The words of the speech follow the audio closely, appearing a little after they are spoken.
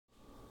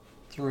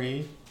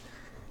3,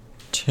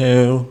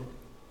 2,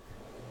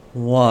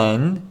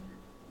 1.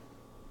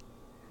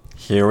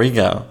 Here we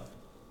go.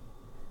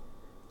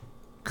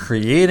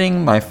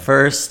 Creating my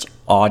first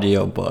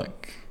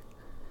audiobook.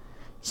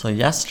 So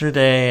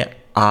yesterday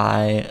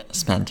I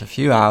spent a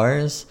few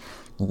hours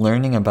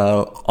learning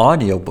about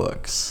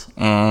audiobooks,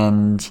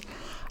 and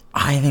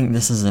I think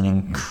this is an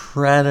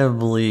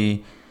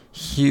incredibly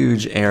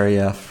huge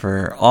area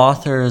for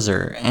authors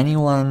or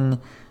anyone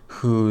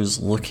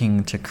who's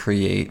looking to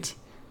create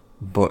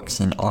books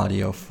in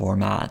audio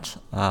format.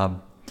 I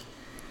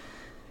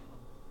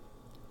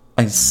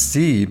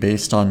see,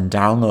 based on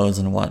downloads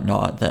and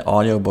whatnot, that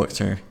audiobooks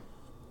are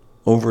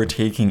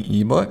overtaking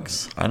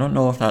ebooks. I don't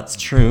know if that's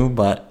true,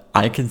 but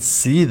I could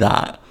see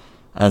that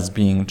as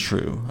being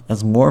true.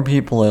 As more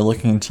people are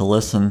looking to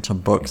listen to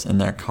books in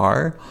their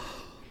car,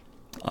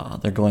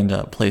 they're going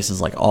to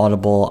places like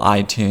Audible,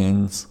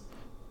 iTunes,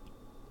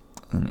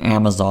 and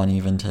Amazon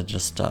even to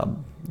just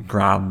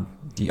grab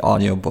the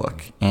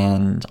audiobook.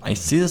 And I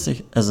see this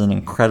as an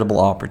incredible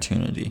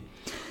opportunity.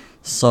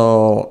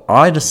 So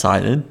I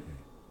decided,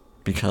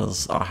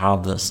 because I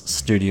have this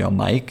studio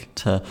mic,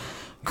 to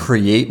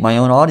create my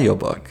own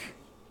audiobook.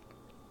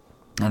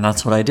 And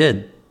that's what I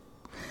did.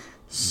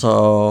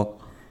 So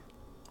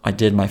I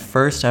did my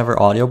first ever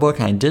audiobook,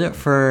 and I did it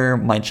for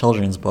my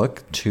children's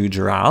book, Two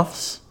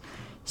Giraffes.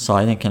 So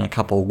I think in a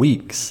couple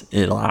weeks,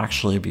 it'll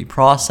actually be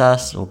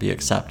processed, it'll be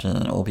accepted,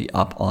 and it'll be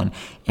up on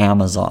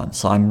Amazon.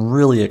 So I'm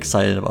really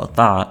excited about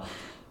that.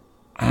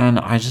 And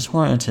I just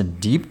wanted to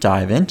deep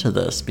dive into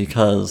this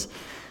because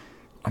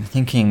I'm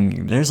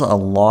thinking there's a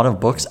lot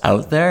of books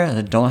out there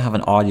that don't have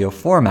an audio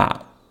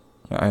format.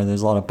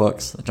 There's a lot of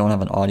books that don't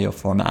have an audio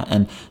format,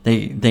 and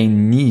they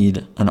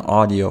need an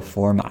audio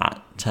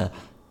format to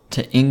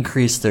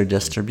increase their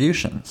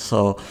distribution.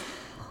 So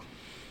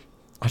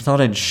I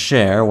thought I'd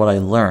share what I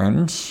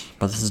learned,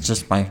 but this is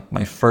just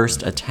my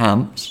first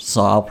attempt,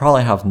 so I'll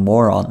probably have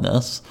more on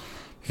this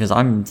because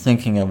I'm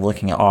thinking of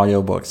looking at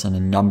audiobooks in a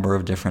number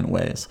of different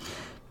ways.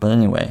 But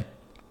anyway,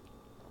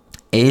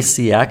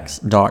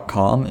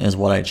 acx.com is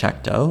what I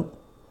checked out,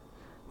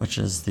 which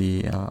is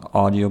the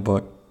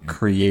audiobook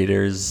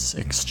creators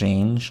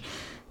exchange,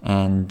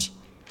 and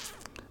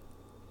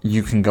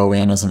you can go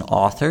in as an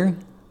author,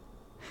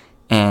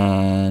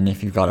 and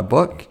if you've got a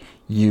book,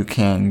 you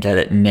can get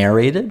it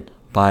narrated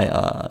by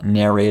a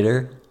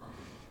narrator,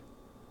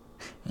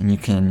 and you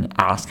can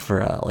ask for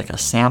a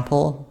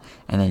sample,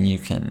 and then you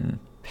can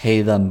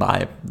pay them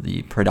by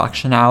the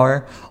production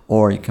hour,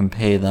 or you can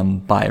pay them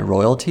by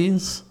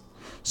royalties.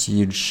 So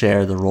you'd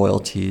share the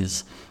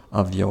royalties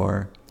of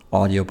your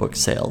audiobook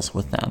sales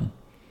with them.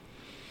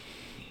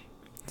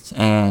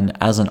 And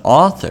as an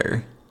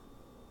author,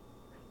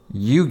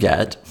 you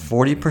get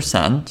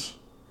 40%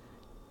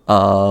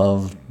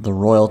 of the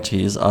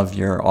royalties of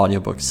your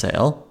audiobook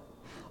sale,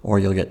 or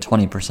you'll get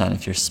 20%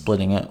 if you're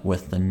splitting it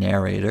with the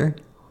narrator.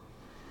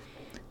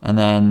 And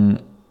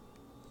then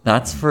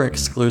that's for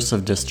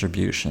exclusive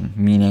distribution,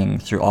 meaning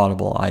through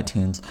Audible,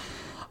 iTunes.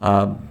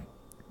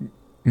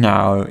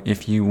 Now,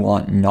 if you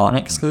want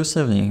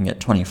non-exclusive, then you can get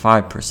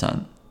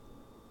 25%.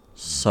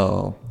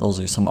 So those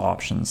are some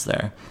options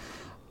there.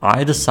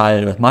 I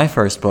decided with my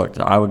first book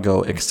that I would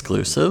go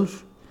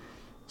exclusive,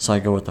 so I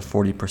go with the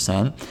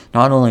 40%.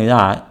 Not only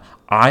that,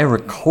 I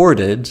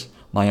recorded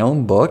my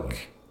own book,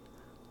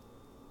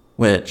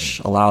 which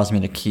allows me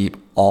to keep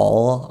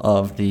all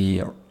of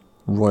the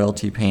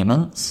royalty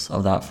payments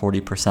of that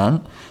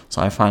 40%.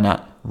 So I find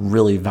that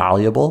really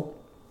valuable.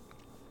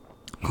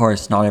 Of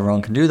course, not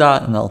everyone can do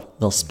that, and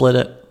they'll split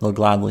it. They'll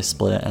gladly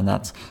split it, and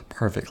that's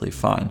perfectly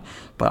fine.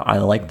 But I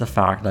like the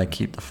fact that I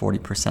keep the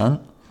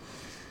 40%.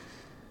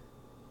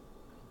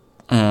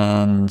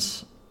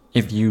 And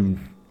if you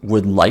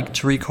would like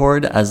to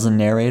record as the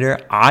narrator,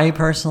 I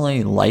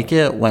personally like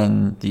it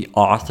when the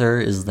author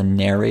is the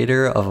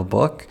narrator of a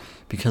book,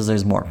 because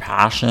there's more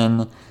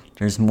passion,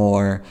 there's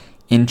more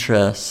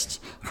interest.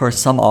 Of course,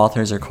 some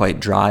authors are quite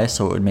dry,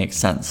 so it would make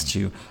sense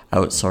to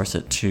outsource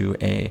it to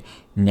a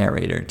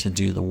narrator to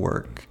do the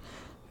work.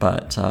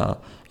 But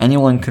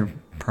anyone could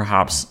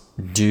perhaps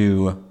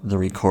do the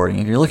recording.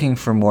 If you're looking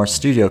for more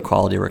studio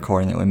quality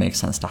recording, it would make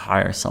sense to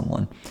hire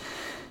someone.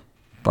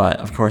 But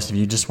of course, if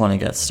you just want to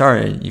get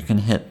started, you can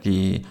hit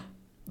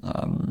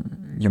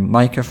your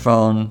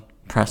microphone,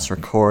 press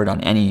record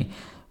on any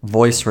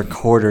voice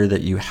recorder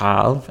that you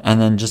have, and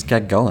then just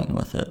get going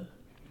with it.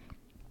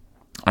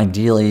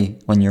 Ideally,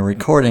 when you're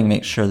recording,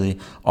 make sure the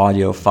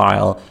audio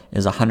file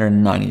is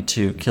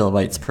 192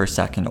 kilobytes per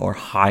second or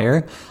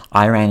higher.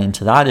 I ran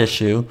into that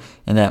issue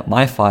in that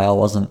my file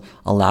wasn't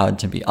allowed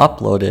to be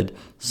uploaded,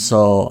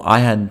 so I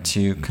had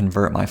to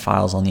convert my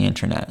files on the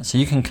internet. So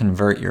you can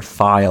convert your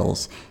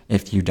files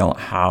if you don't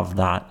have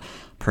that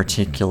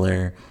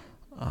particular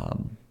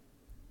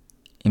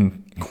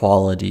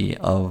quality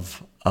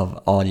of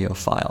audio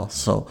file.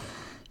 So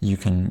you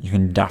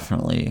can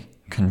definitely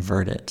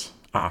convert it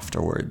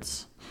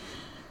afterwards.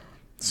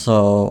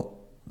 So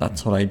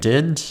that's what I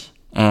did.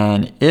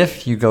 And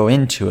if you go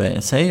into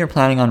it, say you're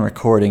planning on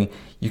recording,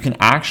 you can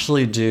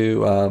actually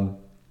do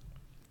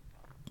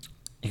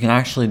you can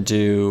actually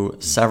do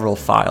several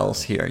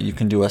files here. You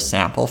can do a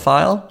sample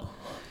file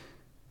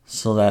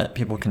so that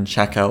people can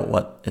check out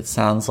what it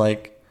sounds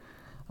like.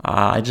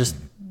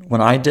 When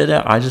I did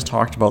it, I just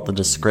talked about the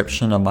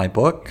description of my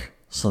book.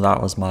 So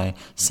that was my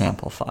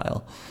sample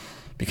file.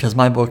 Because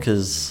my book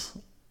is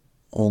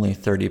only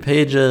 30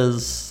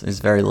 pages, there's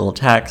very little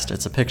text,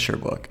 it's a picture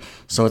book.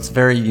 So it's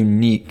very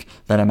unique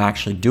that I'm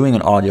actually doing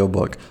an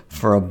audiobook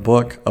for a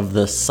book of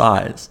this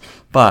size.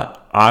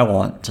 But I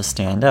want to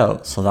stand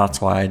out, so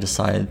that's why I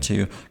decided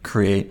to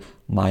create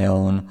my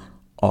own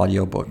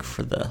audiobook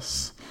for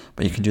this.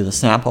 But you can do the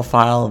sample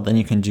file, then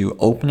you can do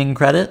opening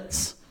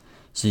credits.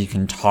 So you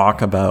can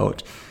talk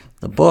about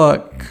the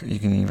book, you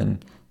can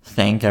even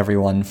thank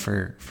everyone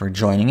for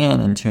joining in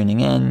and tuning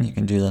in. You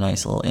can do the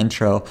nice little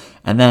intro,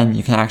 and then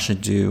you can actually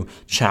do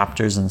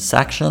chapters and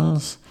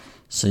sections.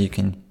 So you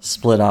can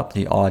split up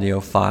the audio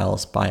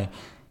files by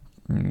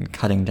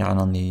cutting down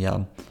on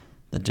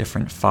the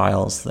different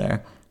files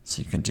there.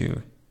 So you can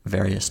do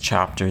various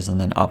chapters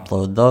and then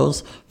upload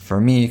those.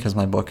 For me, because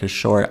my book is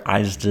short,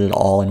 I just did it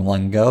all in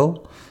one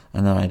go,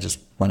 and then I just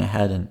went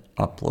ahead and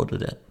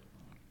uploaded it.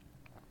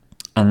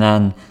 And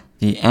then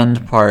the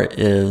end part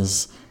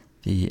is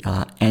the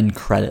end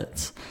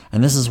credits.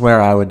 And this is where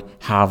I would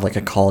have like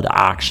a call to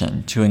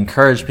action to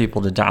encourage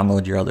people to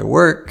download your other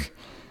work,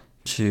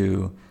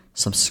 to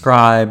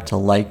subscribe, to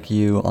like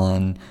you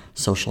on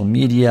social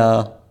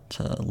media,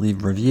 to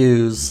leave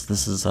reviews.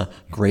 This is a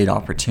great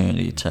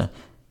opportunity to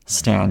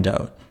stand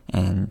out.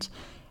 And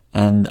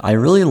I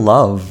really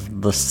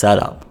love the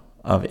setup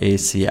of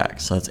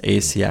ACX. So it's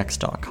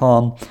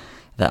acx.com.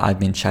 that I've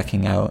been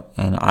checking out,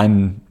 and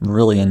I'm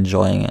really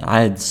enjoying it.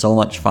 I had so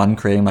much fun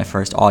creating my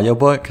first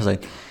audiobook because I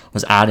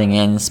was adding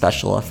in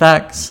special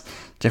effects,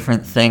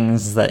 different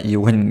things that you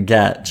wouldn't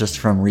get just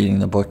from reading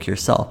the book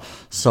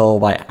yourself. So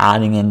by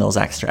adding in those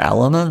extra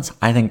elements,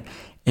 I think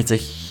it's a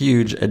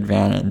huge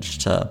advantage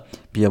to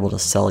be able to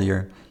sell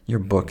your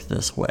book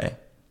this way.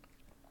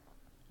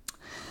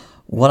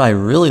 What I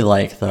really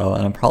like, though,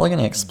 and I'm probably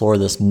going to explore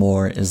this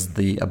more, is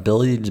the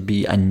ability to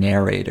be a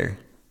narrator.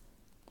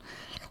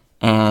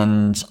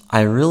 And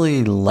I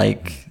really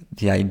like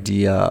the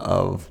idea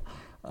of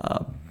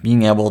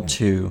being able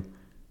to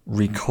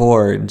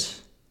record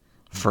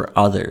for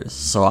others.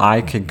 So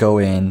I could go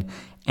in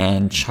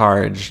and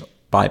charge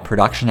by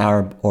production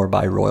hour or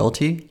by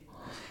royalty,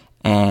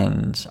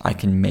 and I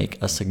can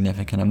make a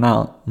significant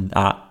amount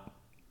that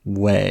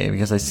way,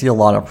 because I see a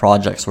lot of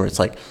projects where it's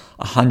like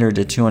 $100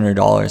 to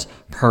 $200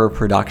 per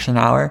production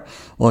hour.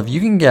 Well, if you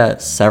can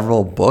get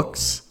several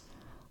books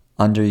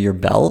under your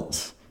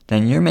belt,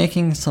 then you're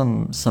making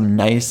some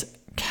nice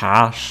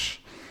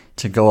cash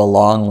to go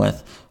along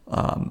with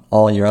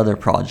all your other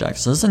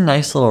projects. So this is a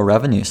nice little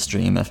revenue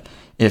stream.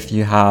 If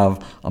you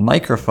have a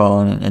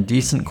microphone, a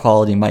decent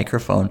quality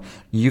microphone,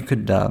 you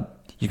could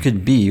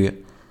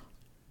be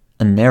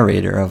a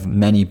narrator of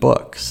many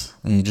books.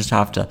 And you just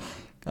have to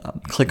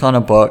click on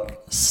a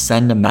book,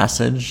 send a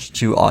message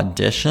to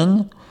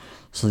Audition.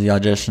 So the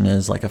Audition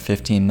is like a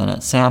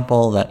 15-minute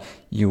sample that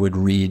you would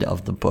read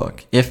of the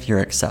book if you're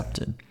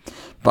accepted.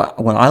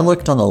 But when I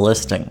looked on the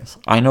listings,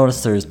 I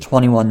noticed there's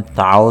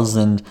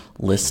 21,000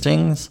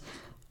 listings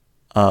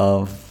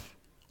of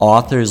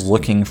authors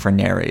looking for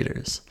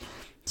narrators.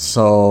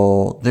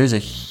 So there's a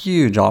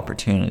huge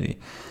opportunity.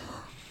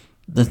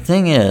 The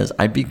thing is,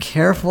 I'd be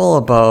careful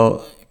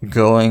about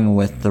going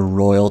with the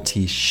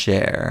royalty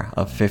share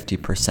of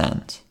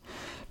 50%,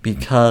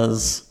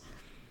 because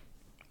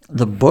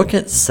the book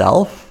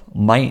itself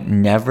might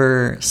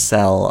never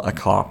sell a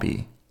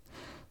copy.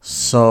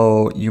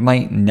 So you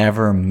might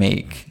never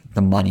make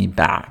the money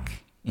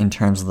back in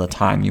terms of the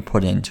time you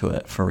put into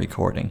it for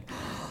recording.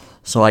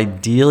 So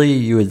ideally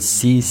you would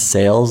see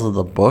sales of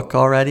the book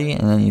already,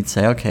 and then you'd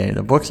say, okay,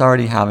 the book's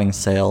already having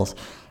sales,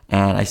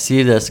 and I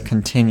see this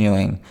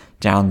continuing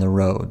down the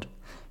road.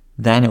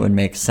 Then it would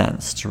make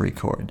sense to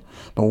record.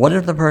 But what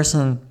if the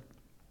person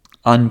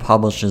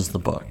unpublishes the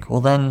book?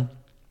 Well, then,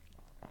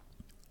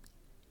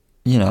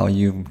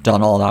 you've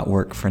done all that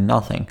work for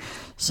nothing.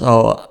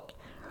 So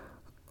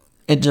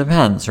it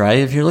depends, right?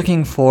 If you're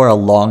looking for a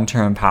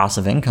long-term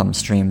passive income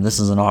stream, this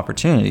is an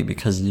opportunity,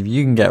 because if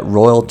you can get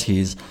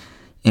royalties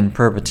in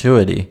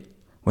perpetuity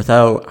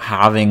without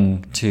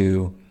having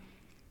to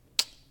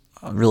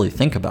really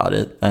think about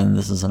it, then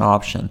this is an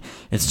option.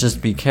 It's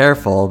just be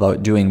careful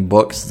about doing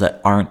books that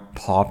aren't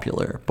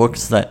popular,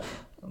 books that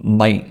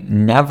might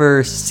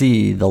never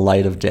see the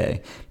light of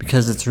day,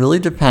 because it's really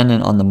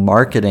dependent on the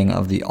marketing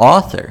of the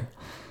author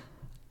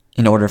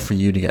in order for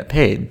you to get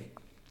paid.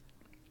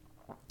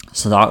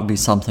 So that would be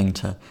something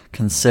to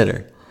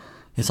consider.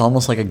 It's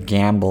almost like a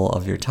gamble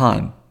of your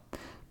time.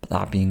 But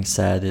that being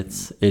said,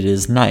 it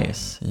is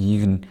nice.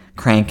 You can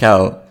crank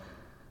out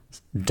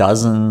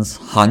dozens,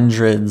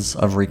 hundreds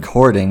of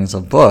recordings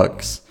of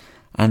books,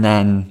 and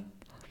then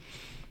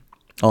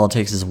all it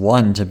takes is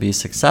one to be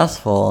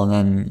successful, and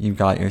then you've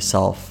got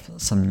yourself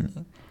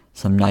some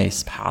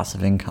nice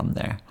passive income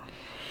there.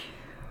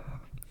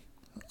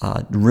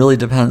 Really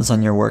depends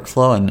on your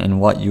workflow and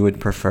what you would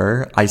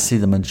prefer. I see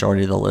the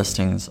majority of the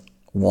listings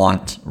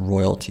want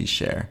royalty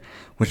share,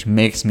 which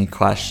makes me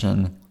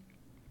question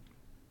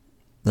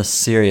the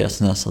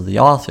seriousness of the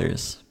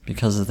authors,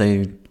 because if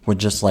they would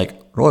just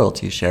like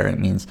royalty share, it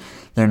means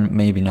they're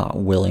maybe not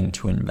willing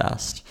to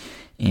invest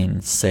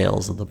in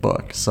sales of the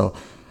book. So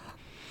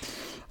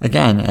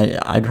again,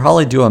 I'd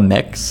probably do a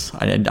mix.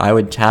 I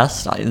would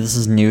test. This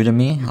is new to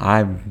me.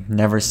 I've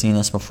never seen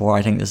this before.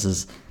 I think this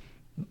is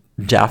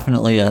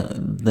definitely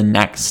the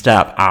next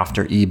step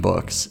after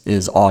ebooks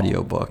is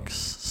audiobooks.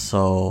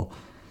 So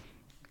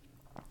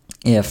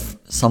if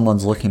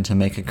someone's looking to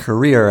make a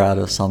career out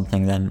of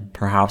something, then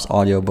perhaps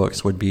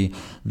audiobooks would be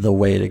the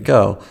way to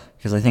go,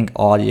 because I think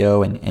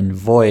audio and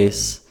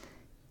voice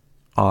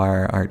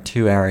are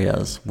two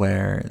areas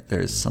where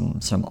there's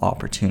some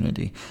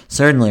opportunity.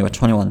 Certainly with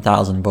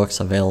 21,000 books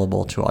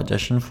available to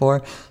audition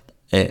for,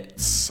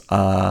 it's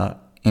an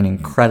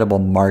incredible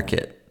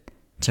market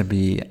to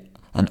be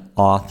an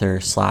author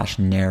 /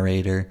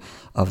 narrator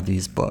of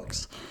these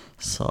books.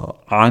 So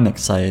I'm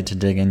excited to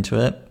dig into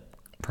it,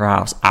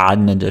 perhaps add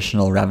an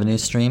additional revenue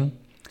stream,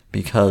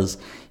 because,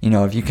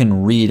 if you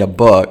can read a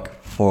book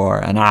for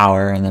an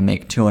hour and then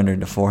make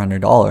 $200 to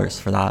 $400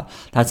 for that,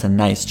 that's a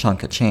nice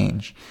chunk of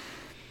change.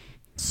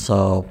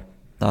 So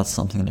that's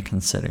something to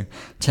consider.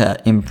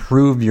 To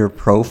improve your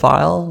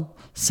profile,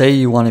 say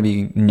you want to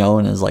be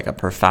known as like a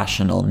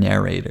professional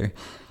narrator.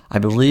 I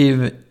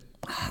believe,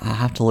 I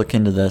have to look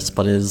into this,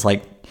 but it is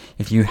like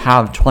if you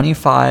have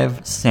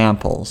 25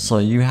 samples, so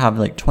you have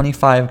like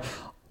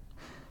 25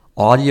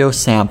 audio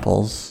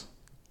samples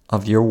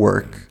of your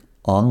work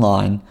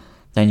online,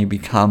 then you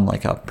become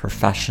like a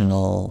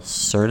professional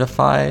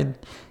certified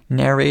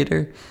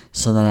narrator.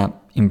 So then that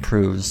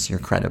improves your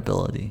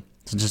credibility.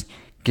 So just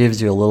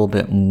gives you a little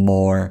bit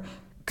more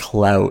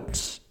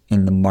clout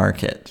in the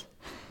market,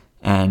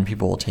 and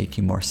people will take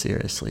you more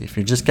seriously. If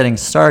you're just getting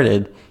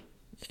started,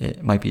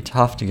 it might be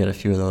tough to get a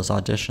few of those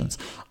auditions.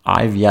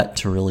 I've yet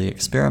to really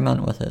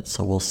experiment with it,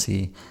 so we'll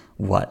see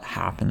what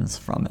happens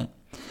from it.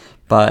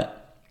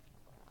 But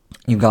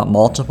you've got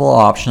multiple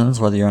options,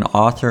 whether you're an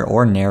author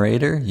or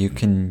narrator. You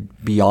can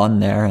be on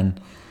there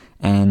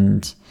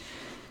and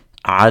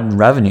add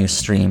revenue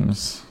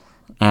streams,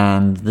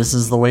 and this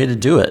is the way to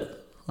do it.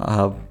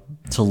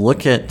 To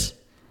look at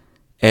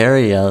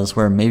areas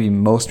where maybe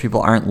most people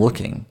aren't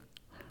looking.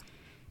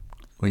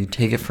 We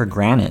take it for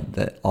granted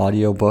that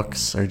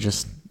audiobooks are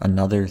just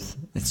another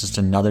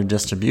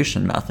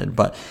distribution method,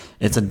 but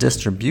it's a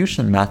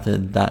distribution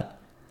method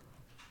that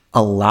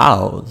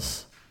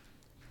allows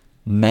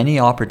many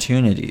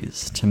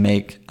opportunities to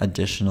make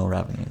additional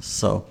revenues.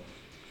 So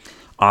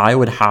I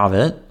would have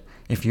it,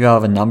 if you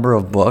have a number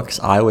of books,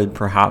 I would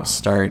perhaps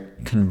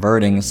start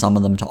converting some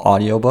of them to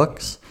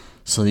audiobooks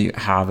so that you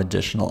have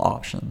additional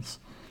options.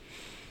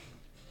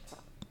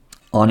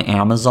 On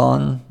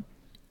Amazon,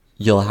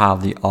 you'll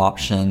have the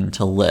option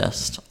to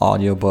list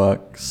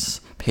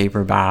audiobooks,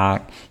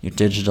 paperback, your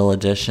digital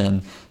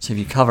edition. So if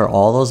you cover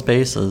all those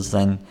bases,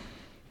 then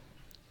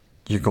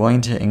you're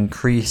going to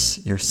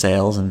increase your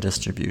sales and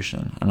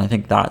distribution. And I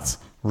think that's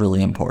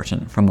really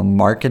important. From a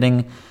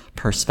marketing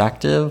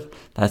perspective,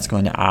 that's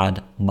going to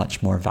add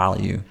much more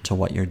value to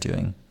what you're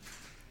doing.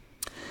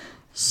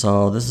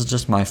 So this is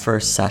just my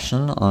first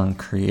session on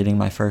creating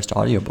my first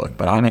audiobook,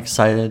 but I'm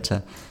excited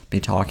to be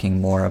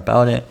talking more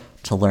about it,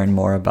 to learn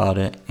more about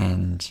it,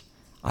 and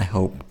I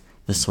hope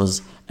this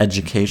was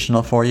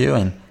educational for you,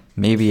 and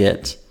maybe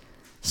it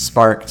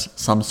sparked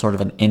some sort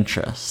of an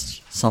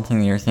interest, something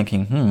that you're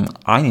thinking,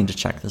 I need to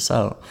check this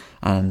out,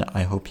 and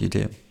I hope you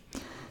do.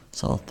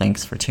 So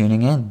thanks for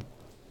tuning in.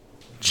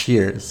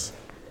 Cheers.